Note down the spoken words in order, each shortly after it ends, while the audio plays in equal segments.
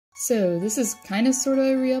So this is kind of sort of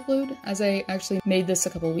a re-upload, as I actually made this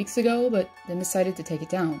a couple weeks ago, but then decided to take it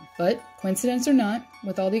down. But coincidence or not,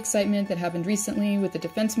 with all the excitement that happened recently with the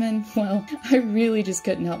defenseman, well, I really just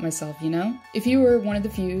couldn't help myself, you know? If you were one of the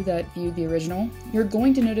few that viewed the original, you're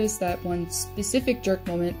going to notice that one specific jerk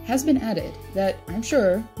moment has been added that I'm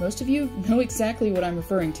sure most of you know exactly what I'm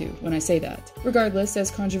referring to when I say that. Regardless,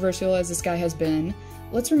 as controversial as this guy has been,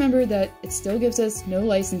 let's remember that it still gives us no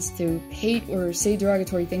license to hate or say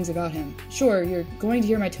derogatory things about him. Sure, you're going to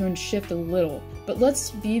hear my tone shift a little, but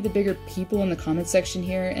let's be the bigger people in the comment section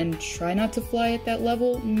here and try not to fly at that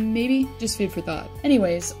level, maybe? Just food for thought.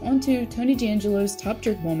 Anyways, on to Tony DeAngelo's top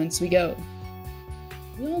jerk moments we go.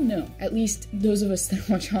 We all know, at least those of us that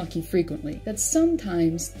watch hockey frequently, that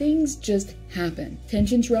sometimes things just happen.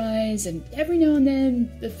 Tensions rise, and every now and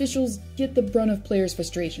then, officials get the brunt of players'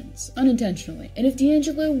 frustrations, unintentionally. And if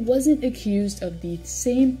DeAngelo wasn't accused of the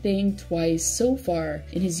same thing twice so far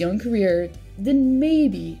in his young career, then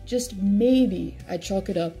maybe, just maybe, I'd chalk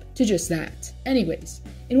it up to just that. Anyways,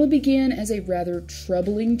 in what began as a rather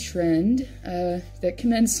troubling trend that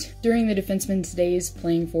commenced during the defenseman's days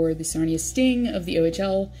playing for the Sarnia Sting of the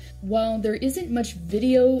OHL, while there isn't much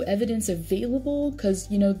video evidence available,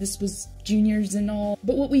 because, you know, this was juniors and all,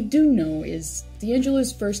 but what we do know is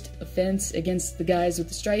DeAngelo's first offense against the guys with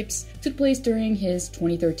the stripes took place during his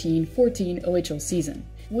 2013-14 OHL season,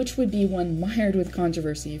 which would be one mired with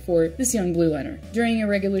controversy for this young blue liner. During a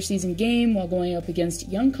regular season game while going up against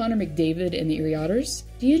young Connor McDavid and the Erie Otters,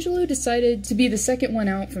 DeAngelo decided to be the second one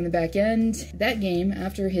out from the back end that game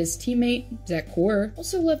after his teammate, Zach Core,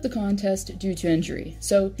 also left the contest due to injury.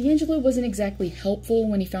 So DeAngelo wasn't exactly helpful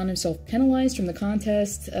when he found himself penalized from the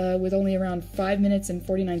contest with only around 5 minutes and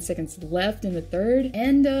 49 seconds left in the third,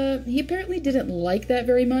 and he apparently didn't like that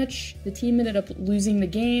very much. The team ended up losing the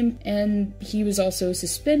game, and he was also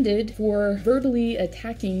suspended for verbally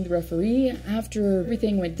attacking the referee after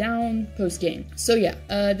everything went down post-game. So yeah,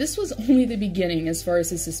 this was only the beginning as far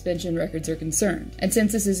as his suspension records are concerned. And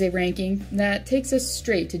since this is a ranking, that takes us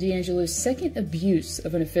straight to DeAngelo's second abuse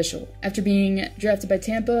of an official. After being drafted by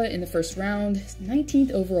Tampa in the first round,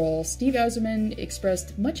 19th overall, Steve Yzerman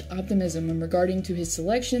expressed much optimism in regarding to his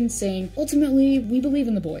selection, saying, "Ultimately, we believe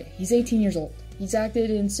in the boy. He's 18 years old. He's acted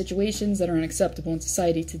in situations that are unacceptable in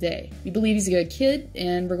society today. We believe he's a good kid,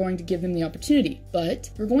 and we're going to give him the opportunity. But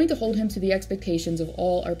we're going to hold him to the expectations of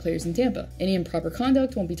all our players in Tampa. Any improper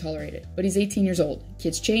conduct won't be tolerated. But he's 18 years old.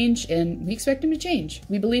 Kids change, and we expect him to change.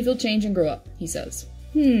 We believe he'll change and grow up," he says.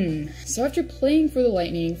 So after playing for the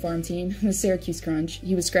Lightning farm team, the Syracuse Crunch,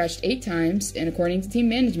 he was scratched 8 times, and according to team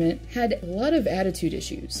management, had a lot of attitude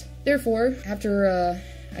issues. Therefore, after,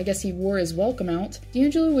 I guess he wore his welcome out,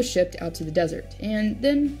 DeAngelo was shipped out to the desert, and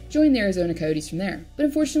then joined the Arizona Coyotes from there. But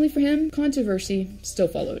unfortunately for him, controversy still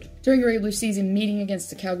followed. During a regular season meeting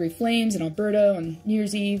against the Calgary Flames in Alberta on New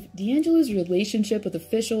Year's Eve, DeAngelo's relationship with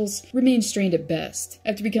officials remained strained at best.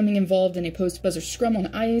 After becoming involved in a post-buzzer scrum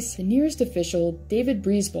on ice, the nearest official, David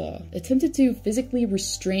Breezebaugh, attempted to physically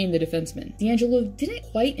restrain the defenseman. DeAngelo didn't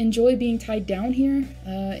quite enjoy being tied down here,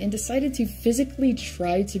 and decided to physically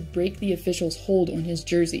try to break the official's hold on his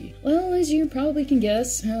jersey. Well, as you probably can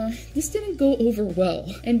guess, this didn't go over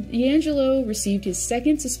well, and DeAngelo received his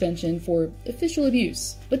second suspension for official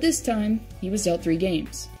abuse. But this time, he was dealt 3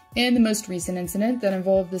 games. And the most recent incident that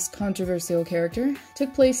involved this controversial character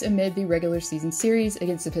took place amid the regular season series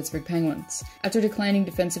against the Pittsburgh Penguins. After declining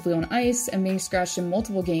defensively on ice and being scratched in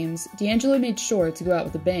multiple games, DeAngelo made sure to go out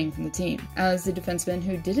with a bang from the team, as the defenseman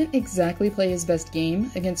who didn't exactly play his best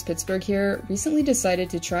game against Pittsburgh here recently decided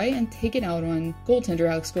to try and take it out on goaltender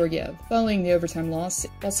Alex Georgiev. Following the overtime loss,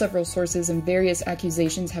 while several sources and various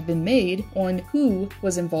accusations have been made on who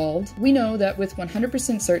was involved, we know that with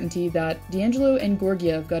 100% certainty that DeAngelo and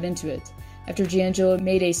Georgiev got into it after DeAngelo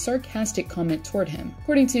made a sarcastic comment toward him,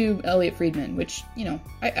 according to Elliot Friedman, which, you know,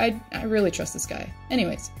 I really trust this guy.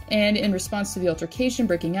 Anyways, and in response to the altercation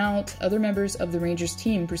breaking out, other members of the Rangers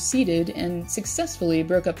team proceeded and successfully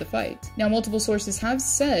broke up the fight. Now, multiple sources have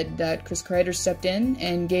said that Chris Kreider stepped in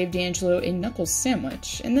and gave DeAngelo a knuckles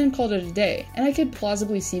sandwich, and then called it a day, and I could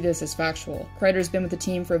plausibly see this as factual. Kreider's been with the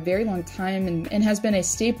team for a very long time and has been a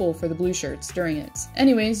staple for the Blue Shirts during it.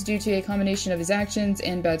 Anyways, due to a combination of his actions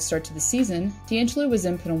and bad start to the season, DeAngelo was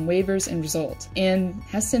then put on waivers and result, and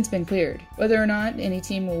has since been cleared. Whether or not any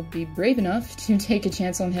team will be brave enough to take a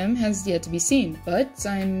chance on him has yet to be seen, but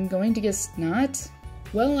I'm going to guess not.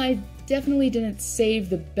 Well, I definitely didn't save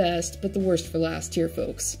the best, but the worst for last here,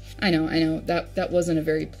 folks. I know, that wasn't a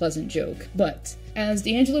very pleasant joke, but as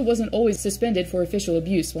DeAngelo wasn't always suspended for official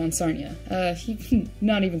abuse while in Sarnia.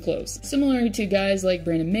 Not even close. Similar to guys like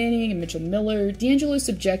Brandon Manning and Mitchell Miller, DeAngelo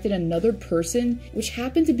subjected another person, which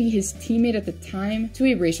happened to be his teammate at the time, to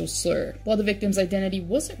a racial slur. While the victim's identity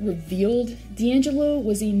wasn't revealed, DeAngelo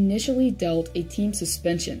was initially dealt a team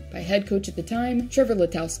suspension by head coach at the time, Trevor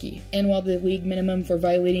Letowski. And while the league minimum for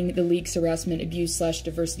violating the league's harassment, abuse /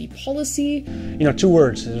 diversity policy, two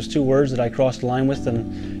words. There's 2 words that I crossed the line with,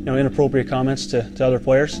 and inappropriate comments to other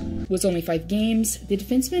players, was only 5 games, the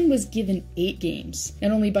defenseman was given 8 games,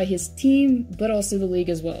 not only by his team, but also the league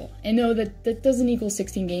as well. And no, that doesn't equal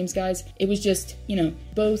 16 games, guys. It was just,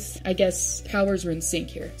 both, I guess, powers were in sync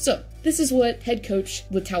here. So, this is what head coach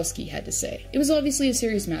Letowski had to say. It was obviously a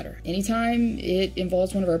serious matter. Anytime it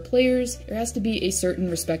involves one of our players, there has to be a certain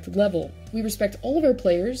respect level. We respect all of our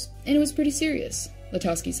players, and it was pretty serious,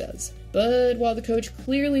 Letowski says. But while the coach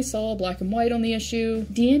clearly saw black and white on the issue,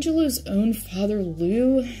 DeAngelo's own father,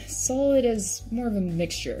 Lou, saw it as more of a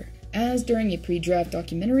mixture. As during a pre-draft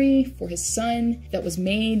documentary for his son that was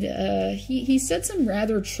made, he said some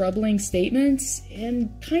rather troubling statements and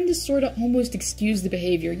kind of sort of almost excused the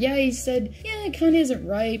behavior. Yeah, he said, yeah, it kind of isn't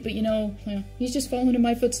right, but he's just following in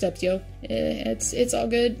my footsteps, yo. It's all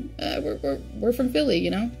good. We're from Philly,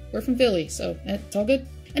 We're from Philly, so it's all good.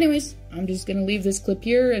 Anyways, I'm just gonna leave this clip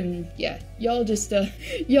here, and yeah, y'all just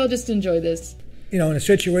enjoy this. In a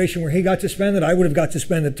situation where he got suspended, I would have got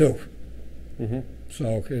suspended too. Mm-hmm.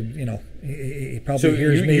 So, he probably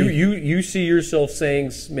hears me. You see yourself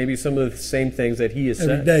saying maybe some of the same things that he has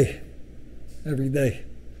said? Every day.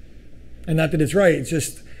 And not that it's right, it's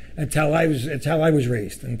just, it's how I was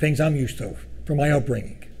raised and things I'm used to from my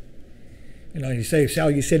upbringing. You say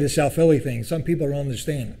the South Philly thing, some people don't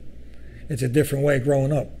understand. It's a different way of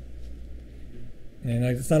growing up. And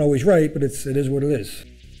it's not always right, but it is what it is.